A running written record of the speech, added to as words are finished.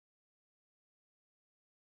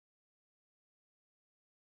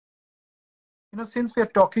Since we are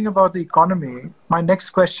talking about the economy, my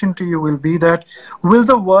next question to you will be that will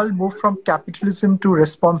the world move from capitalism to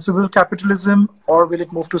responsible capitalism, or will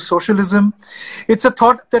it move to socialism? It's a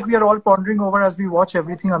thought that we are all pondering over as we watch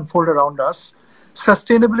everything unfold around us.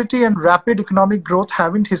 Sustainability and rapid economic growth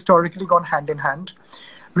haven't historically gone hand in hand.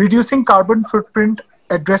 Reducing carbon footprint,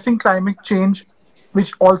 addressing climate change,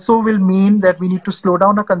 which also will mean that we need to slow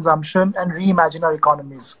down our consumption and reimagine our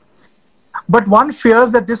economies. But one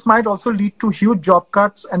fears that this might also lead to huge job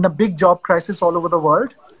cuts and a big job crisis all over the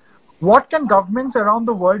world. What can governments around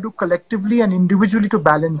the world do collectively and individually to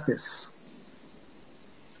balance this?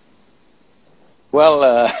 Well,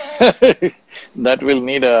 that will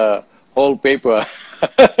need a whole paper.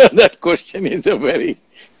 That question is a very…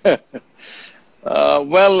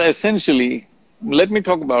 well, essentially, let me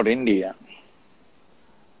talk about India.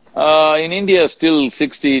 In India, still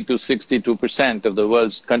 60 to 62% of the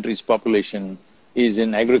world's country's population is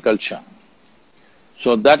in agriculture.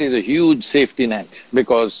 So that is a huge safety net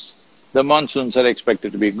because the monsoons are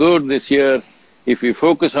expected to be good this year. If we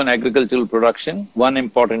focus on agricultural production, one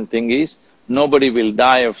important thing is nobody will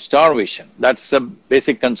die of starvation. That's a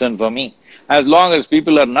basic concern for me. As long as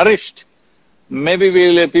people are nourished, maybe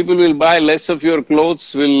people will buy less of your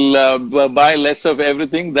clothes, will buy less of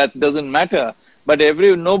everything, that doesn't matter. But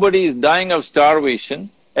nobody is dying of starvation,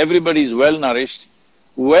 everybody is well-nourished.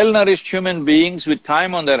 Well-nourished human beings with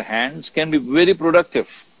time on their hands can be very productive.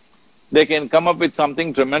 They can come up with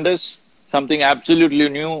something tremendous, something absolutely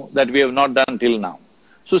new that we have not done till now.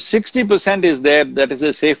 So 60% is there, that is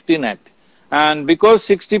a safety net. And because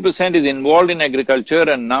 60% is involved in agriculture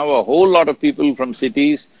and now a whole lot of people from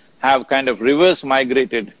cities have kind of reverse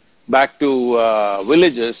migrated back to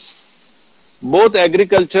villages, both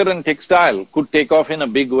agriculture and textile could take off in a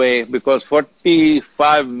big way because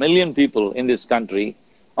 45 million people in this country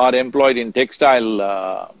are employed in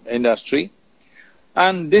textile industry.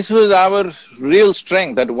 And this was our real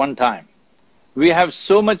strength at one time. We have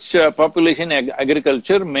so much population in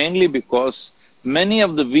agriculture mainly because many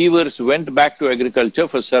of the weavers went back to agriculture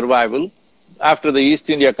for survival after the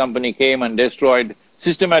East India Company came and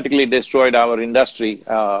systematically destroyed our industry,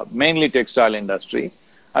 mainly textile industry.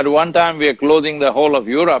 At one time, we are clothing the whole of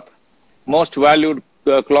Europe. Most valued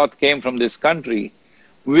cloth came from this country.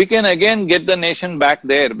 We can again get the nation back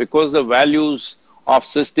there because the values of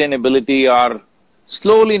sustainability are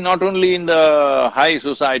slowly, not only in the high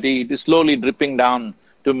society, it is slowly dripping down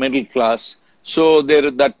to middle class. So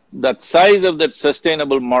that size of that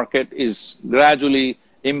sustainable market is gradually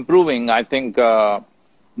improving. I think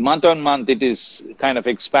month on month it is kind of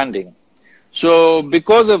expanding. So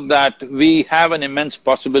because of that, we have an immense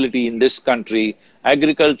possibility in this country,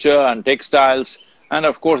 agriculture and textiles, and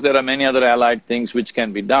of course there are many other allied things which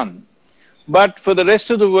can be done. But for the rest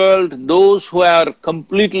of the world, those who are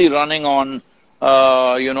completely running on,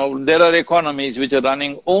 there are economies which are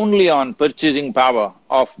running only on purchasing power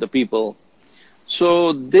of the people.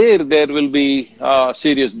 So there will be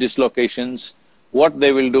serious dislocations. What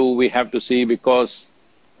they will do, we have to see, because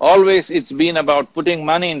always it's been about putting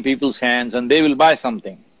money in people's hands and they will buy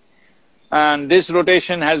something. And this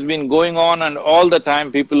rotation has been going on, and all the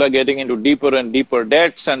time people are getting into deeper and deeper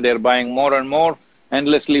debts and they're buying more and more,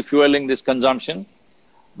 endlessly fueling this consumption.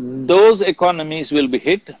 Those economies will be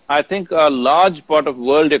hit. I think a large part of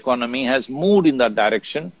world economy has moved in that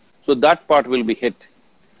direction, so that part will be hit.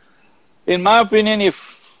 In my opinion,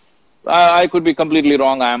 if I could be completely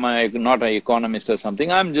wrong, I'm not an economist or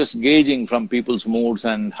something, I'm just gauging from people's moods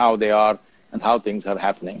and how they are and how things are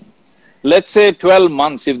happening. Let's say 12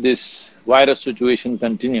 months if this virus situation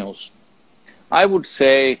continues, I would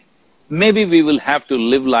say maybe we will have to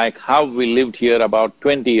live like how we lived here about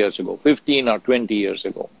 20 years ago, 15 or 20 years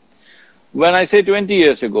ago. When I say 20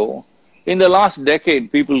 years ago, in the last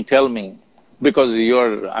decade people tell me, because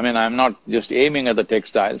I'm not just aiming at the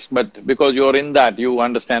textiles, but because you're in that, you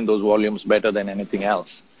understand those volumes better than anything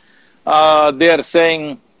else. They are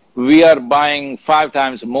saying we are buying 5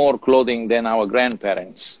 times more clothing than our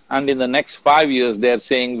grandparents, and in the next 5 years they are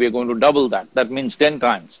saying we're going to double that. That means 10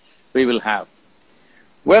 times we will have.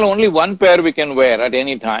 Well, only one pair we can wear at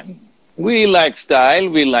any time. We like style,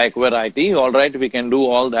 we like variety, all right, we can do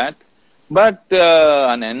all that. But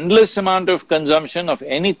an endless amount of consumption of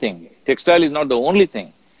anything, textile is not the only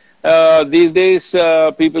thing. These days,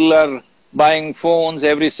 people are buying phones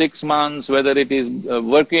every 6 months, whether it is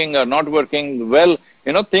working or not working well,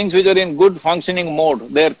 things which are in good functioning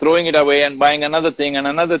mode, they're throwing it away and buying another thing and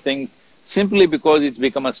another thing, simply because it's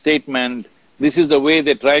become a statement. This is the way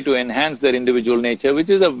they try to enhance their individual nature, which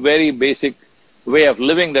is a very basic way of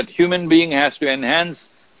living, that human being has to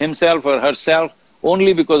enhance himself or herself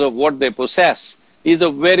only because of what they possess. is a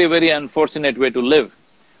very, very unfortunate way to live.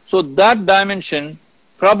 So that dimension,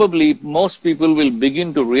 probably most people will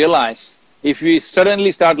begin to realize if we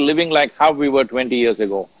suddenly start living like how we were 20 years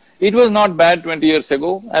ago. It was not bad 20 years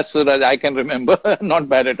ago, as far as I can remember, not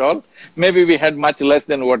bad at all. Maybe we had much less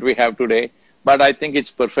than what we have today, but I think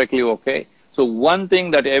it's perfectly okay. So one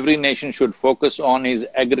thing that every nation should focus on is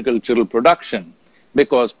agricultural production,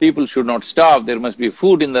 because people should not starve, there must be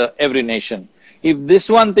food in every nation. If this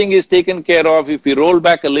one thing is taken care of, if we roll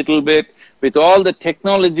back a little bit, with all the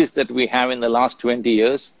technologies that we have in the last 20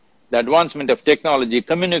 years, the advancement of technology,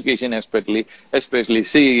 communication especially,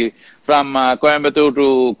 see, from Coimbatore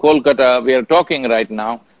to Kolkata, we are talking right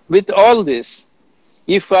now. With all this,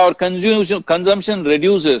 if our consumption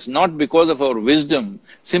reduces, not because of our wisdom,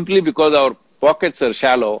 simply because our pockets are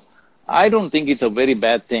shallow, I don't think it's a very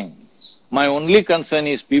bad thing. My only concern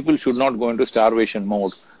is people should not go into starvation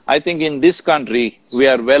mode. I think in this country, we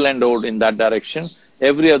are well endowed in that direction.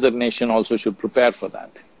 Every other nation also should prepare for that.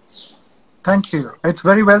 Thank you. It's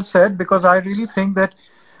very well said, because I really think that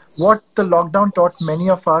what the lockdown taught many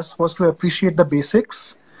of us was to appreciate the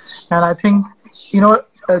basics. And I think,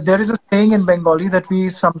 there is a saying in Bengali that we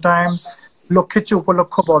sometimes lokhe che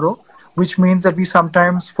upalokho boro, which means that we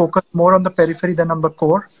sometimes focus more on the periphery than on the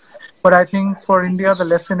core. But I think for India, the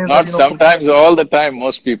lesson is not sometimes, all the time,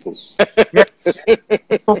 most people. Yes.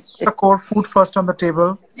 Focus the core, food first on the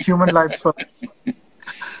table, human lives first.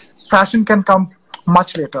 Fashion can come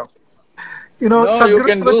much later. No,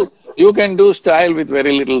 Sadhguru, you can do style with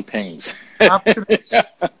very little things. Absolutely.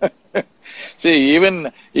 See,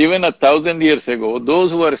 even 1,000 years ago,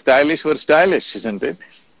 those who were stylish, isn't it?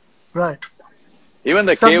 Right. Even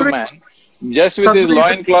the caveman, just with his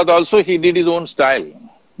loincloth also, he did his own style.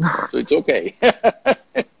 So it's okay.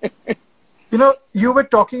 You were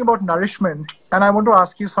talking about nourishment, and I want to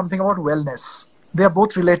ask you something about wellness. They are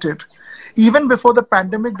both related. Even before the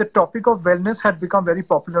pandemic, the topic of wellness had become very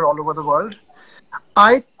popular all over the world.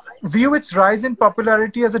 I view its rise in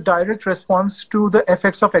popularity as a direct response to the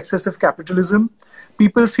effects of excessive capitalism.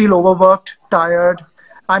 People feel overworked, tired.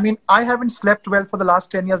 I mean, I haven't slept well for the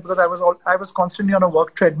last 10 years because I was constantly on a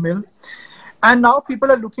work treadmill. And now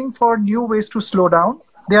people are looking for new ways to slow down.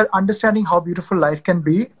 They are understanding how beautiful life can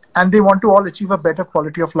be, and they want to all achieve a better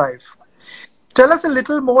quality of life. Tell us a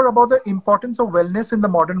little more about the importance of wellness in the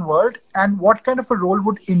modern world, and what kind of a role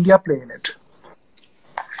would India play in it?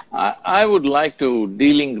 I would like to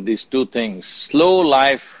delink these two things. Slow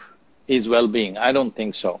life is well-being. I don't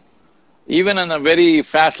think so. Even in a very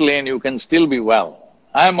fast lane, you can still be well.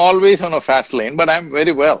 I'm always on a fast lane, but I'm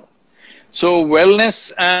very well. So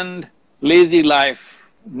wellness and lazy life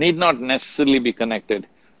need not necessarily be connected.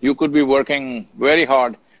 You could be working very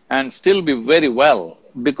hard and still be very well,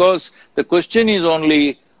 because the question is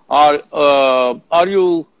only,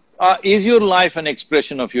 is your life an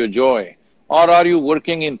expression of your joy, or are you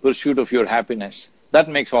working in pursuit of your happiness? That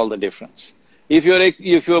makes all the difference. If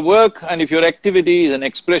your work and if your activity is an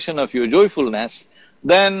expression of your joyfulness,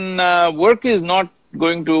 then work is not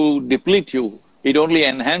going to deplete you, it only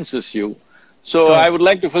enhances you. So I would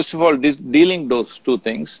like to first of all delink those two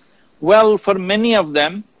things. Well, for many of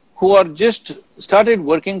them who are just started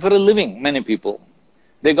working for a living, many people,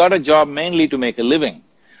 they got a job mainly to make a living.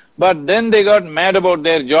 But then they got mad about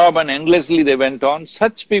their job and endlessly they went on.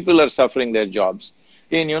 Such people are suffering their jobs.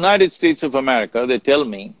 In United States of America, they tell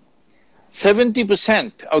me,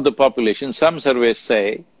 70% of the population, some surveys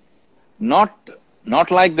say, not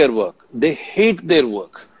like their work, they hate their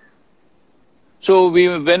work. So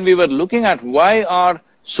when we were looking at why are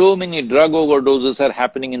so many drug overdoses are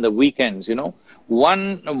happening in the weekends,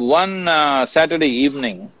 one Saturday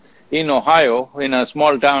evening in Ohio, in a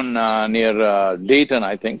small town near Dayton,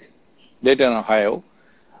 I think, Dayton, Ohio,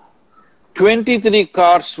 23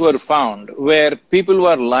 cars were found where people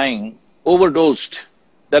were lying overdosed,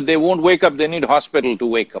 that they won't wake up, they need hospital to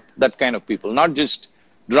wake up, that kind of people, not just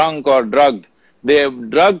drunk or drugged. They are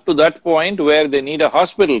drugged to that point where they need a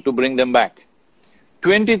hospital to bring them back.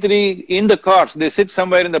 23 in the cars, they sit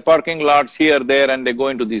somewhere in the parking lots here, there, and they go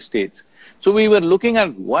into these states. So we were looking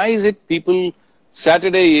at why is it people,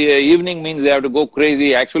 Saturday evening means they have to go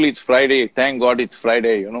crazy, actually it's Friday, thank God it's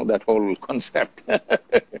Friday, that whole concept.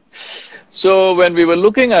 So when we were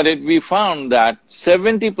looking at it, we found that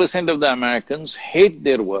 70% of the Americans hate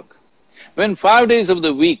their work. When 5 days of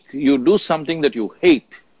the week you do something that you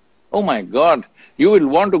hate, oh my God, you will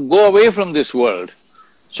want to go away from this world.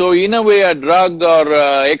 So in a way, a drug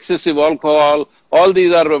or excessive alcohol, all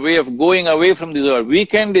these are a way of going away from this world.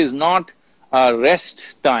 Weekend is not a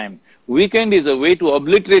rest time. Weekend is a way to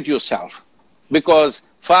obliterate yourself, because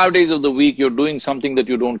 5 days of the week you're doing something that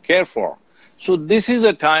you don't care for. So this is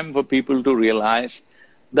a time for people to realize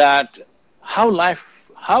that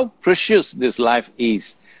how precious this life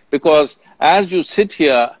is. Because as you sit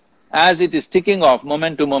here, as it is ticking off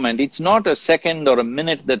moment to moment, it's not a second or a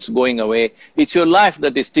minute that's going away, it's your life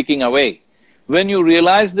that is ticking away. When you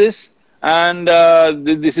realize this, and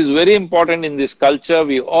this is very important in this culture,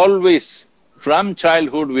 we always, from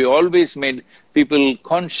childhood, we always made people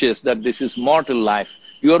conscious that this is mortal life.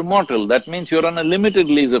 You're mortal, that means you're on a limited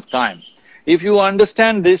lease of time. If you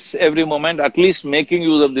understand this every moment, at least making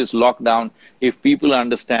use of this lockdown, if people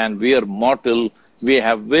understand we are mortal, we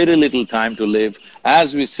have very little time to live,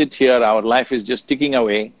 as we sit here, our life is just ticking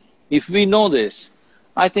away. If we know this,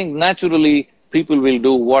 I think naturally people will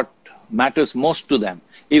do what matters most to them.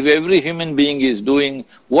 If every human being is doing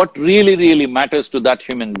what really matters to that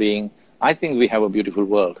human being, I think we have a beautiful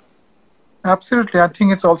world. Absolutely. I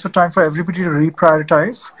think it's also time for everybody to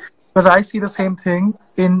reprioritize, because I see the same thing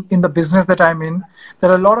in the business that I'm in,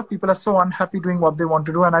 that a lot of people are so unhappy doing what they want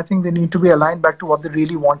to do, and I think they need to be aligned back to what they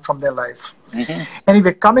really want from their life.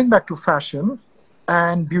 Anyway, coming back to fashion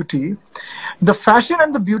and beauty, the fashion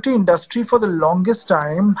and the beauty industry for the longest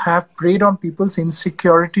time have preyed on people's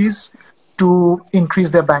insecurities to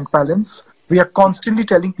increase their bank balance. We are constantly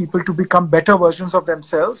telling people to become better versions of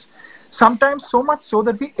themselves, sometimes so much so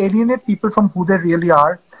that we alienate people from who they really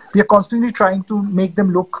are. We are constantly trying to make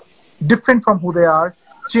them look different from who they are,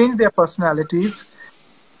 change their personalities.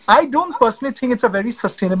 I don't personally think it's a very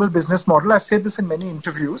sustainable business model. I've said this in many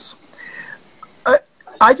interviews.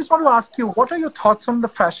 I just want to ask you, what are your thoughts on the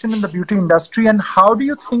fashion and the beauty industry, and how do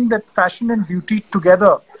you think that fashion and beauty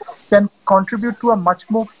together can contribute to a much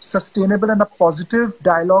more sustainable and a positive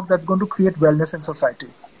dialogue that's going to create wellness in society?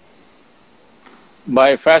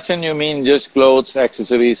 By fashion you mean just clothes,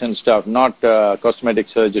 accessories and stuff, not cosmetic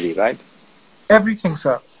surgery, right? Everything,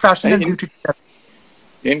 sir. Fashion and beauty together.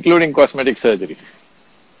 Including cosmetic surgeries.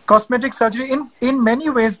 Cosmetic surgery, in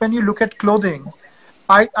many ways, when you look at clothing,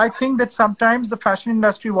 I think that sometimes the fashion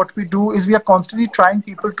industry, what we do is we are constantly trying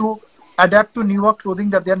people to adapt to newer clothing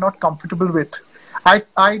that they're not comfortable with. I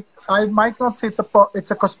might not say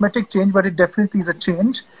it's a cosmetic change, but it definitely is a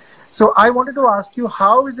change. So I wanted to ask you,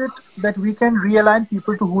 how is it that we can realign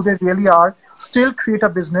people to who they really are, still create a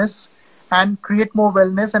business and create more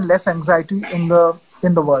wellness and less anxiety in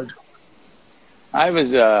the world? I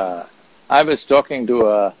was talking to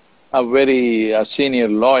a very senior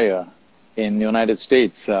lawyer in the United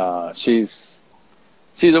States. She's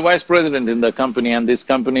a vice president in the company, and this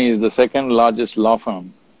company is the second largest law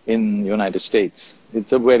firm in the United States.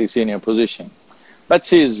 It's a very senior position. But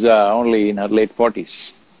she's only in her late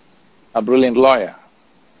 40s, a brilliant lawyer.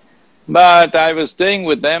 But I was staying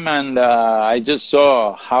with them, and I just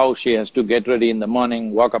saw how she has to get ready in the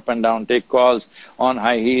morning, walk up and down, take calls on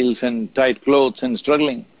high heels and tight clothes and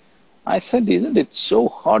struggling. I said, isn't it so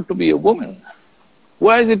hard to be a woman?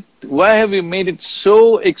 Why have you made it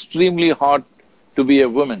so extremely hard to be a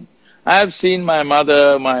woman? I have seen my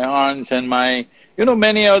mother, my aunts and many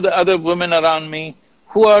other women around me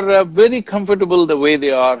who are very comfortable the way they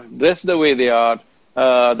are, dressed the way they are,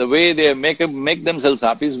 the way they make themselves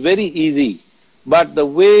up is very easy. But the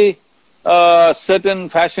way certain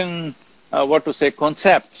fashion,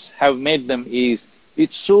 concepts have made them is,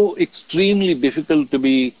 it's so extremely difficult to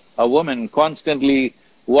be a woman, constantly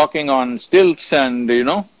walking on stilts and,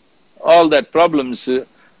 all that problems,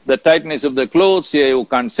 the tightness of the clothes, you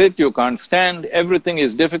can't sit, you can't stand, everything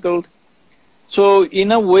is difficult. So,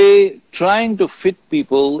 in a way, trying to fit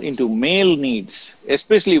people into male needs,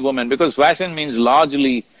 especially women, because fashion means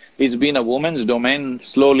largely it's been a woman's domain.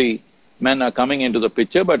 Slowly men are coming into the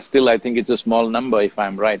picture, but still I think it's a small number if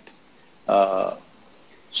I'm right. I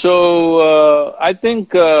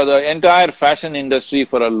think the entire fashion industry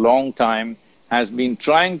for a long time has been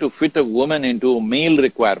trying to fit a woman into a male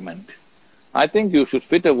requirement. I think you should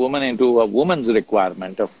fit a woman into a woman's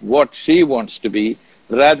requirement of what she wants to be,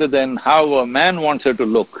 rather than how a man wants her to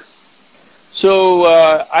look. So,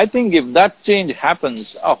 I think if that change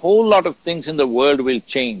happens, a whole lot of things in the world will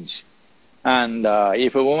change. And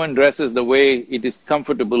if a woman dresses the way it is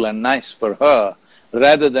comfortable and nice for her,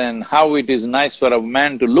 rather than how it is nice for a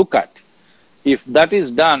man to look at, if that is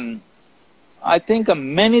done, I think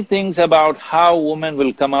many things about how women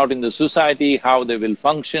will come out in the society, how they will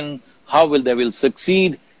function, how they will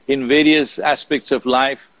succeed in various aspects of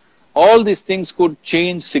life, all these things could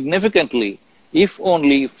change significantly if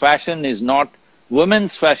only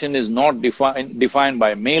women's fashion is not defined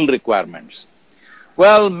by male requirements.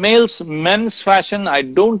 Well, men's fashion, I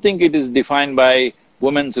don't think it is defined by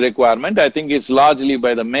women's requirement. I think it's largely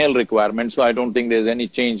by the male requirement, so I don't think there's any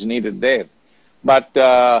change needed there. But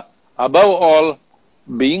above all,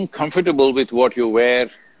 being comfortable with what you wear,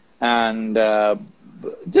 and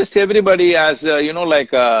just everybody has,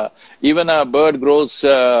 even a bird grows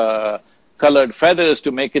colored feathers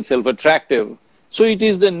to make itself attractive. So it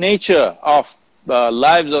is the nature of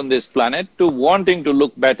lives on this planet to wanting to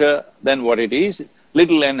look better than what it is,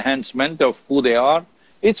 little enhancement of who they are.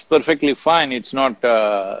 It's perfectly fine, it's not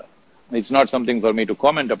something for me to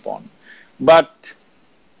comment upon. But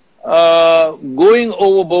going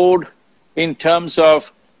overboard in terms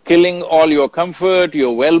of killing all your comfort,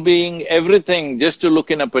 your well-being, everything just to look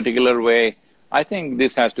in a particular way, I think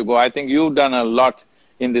this has to go. I think you've done a lot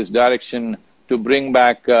in this direction to bring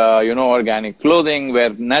back, organic clothing, where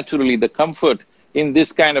naturally the comfort in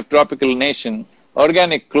this kind of tropical nation,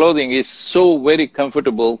 organic clothing is so very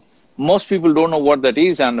comfortable. Most people don't know what that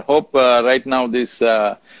is, and hope right now this,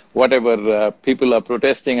 people are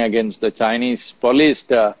protesting against the Chinese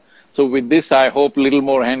polyester. So with this, I hope little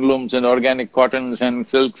more handlooms and organic cottons and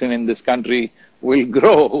silks in this country will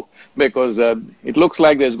grow, because it looks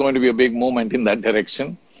like there's going to be a big movement in that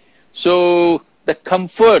direction. So the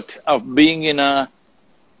comfort of being in a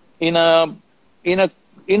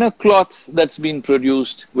cloth that's been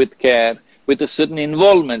produced with care, with a certain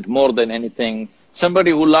involvement more than anything.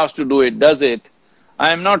 Somebody who loves to do it does it. I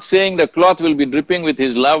am not saying the cloth will be dripping with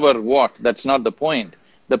his love or what, that's not the point.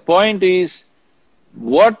 The point is,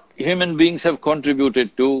 what human beings have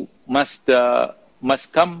contributed to must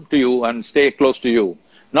come to you and stay close to you,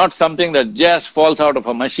 not something that just falls out of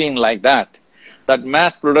a machine like that. That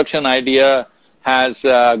mass production idea has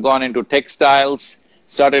gone into textiles,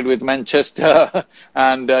 started with Manchester,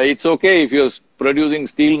 and it's okay if you're producing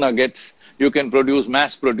steel nuggets, you can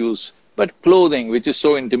mass produce, but clothing, which is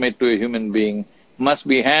so intimate to a human being, must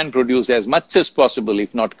be hand-produced as much as possible,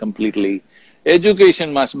 if not completely.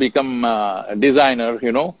 Education must become designer,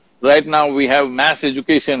 Right now we have mass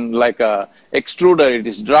education like a extruder, it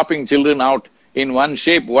is dropping children out in one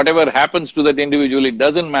shape. Whatever happens to that individual, it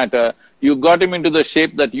doesn't matter. You got him into the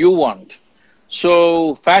shape that you want.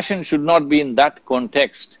 So fashion should not be in that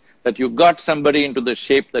context, that you got somebody into the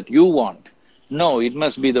shape that you want. No, it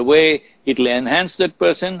must be the way it'll enhance that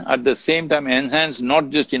person, at the same time enhance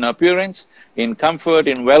not just in appearance, in comfort,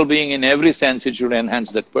 in well-being, in every sense it should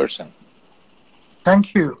enhance that person.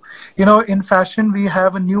 Thank you. In fashion, we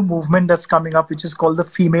have a new movement that's coming up, which is called the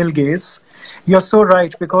female gaze. You're so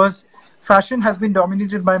right, because fashion has been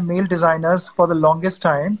dominated by male designers for the longest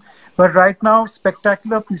time. But right now,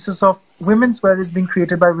 spectacular pieces of women's wear is being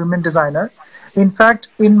created by women designers. In fact,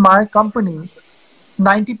 in my company,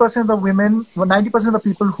 90% of the women, 90% of the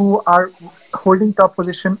people who are holding top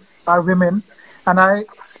position are women. And I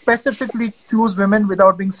specifically choose women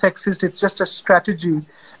without being sexist. It's just a strategy,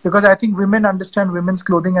 because I think women understand women's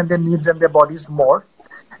clothing and their needs and their bodies more.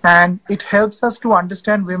 And it helps us to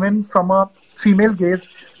understand women from a female gaze,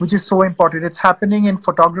 which is so important. It's happening in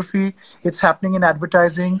photography, it's happening in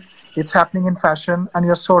advertising, it's happening in fashion, and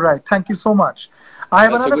you're so right. Thank you so much. I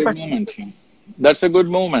have another question. That's a good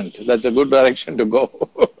moment. That's a good direction to go.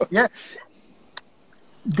 Yeah.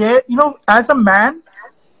 As a man,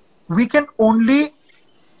 we can only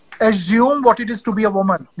assume what it is to be a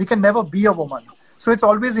woman. We can never be a woman. So it's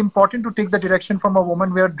always important to take the direction from a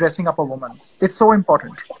woman. We are dressing up a woman. It's so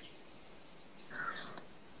important.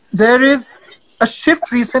 There is a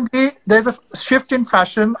shift recently. There's a shift in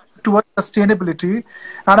fashion towards sustainability.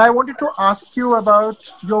 And I wanted to ask you about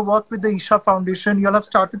your work with the Isha Foundation. You all have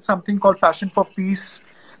started something called Fashion for Peace,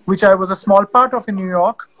 which I was a small part of in New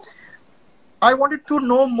York. I wanted to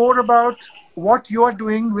know more about what you are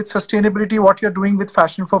doing with sustainability, what you're doing with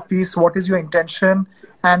Fashion for Peace, what is your intention,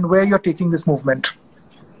 and where you're taking this movement.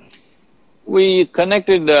 We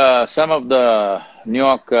connected some of the New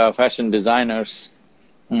York fashion designers,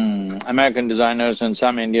 American designers and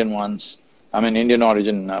some Indian ones, Indian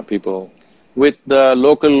origin people, with the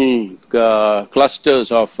local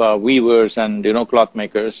clusters of weavers and, cloth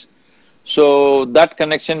makers. So that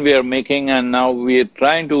connection we are making, and now we are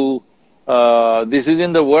trying to this is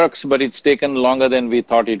in the works, but it's taken longer than we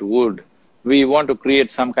thought it would. We want to create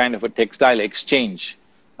some kind of a textile exchange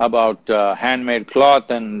about handmade cloth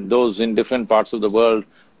and those in different parts of the world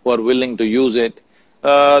who are willing to use it.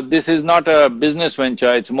 This is not a business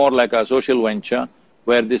venture, it's more like a social venture,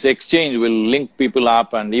 where this exchange will link people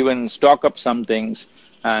up and even stock up some things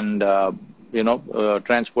and,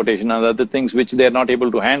 transportation and other things which they're not able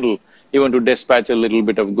to handle, even to dispatch a little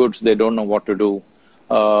bit of goods, they don't know what to do.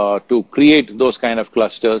 To create those kind of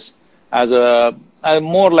clusters as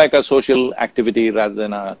more like a social activity rather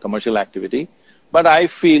than a commercial activity. But I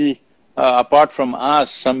feel, apart from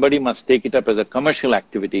us, somebody must take it up as a commercial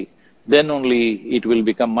activity. Then only it will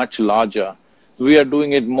become much larger. We are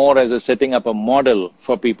doing it more as a setting up a model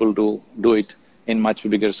for people to do it in much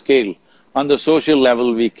bigger scale. On the social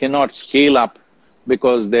level, we cannot scale up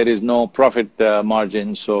because there is no profit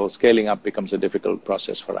margin, so scaling up becomes a difficult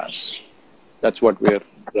process for us. That's what we're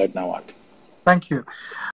right now at. Thank you.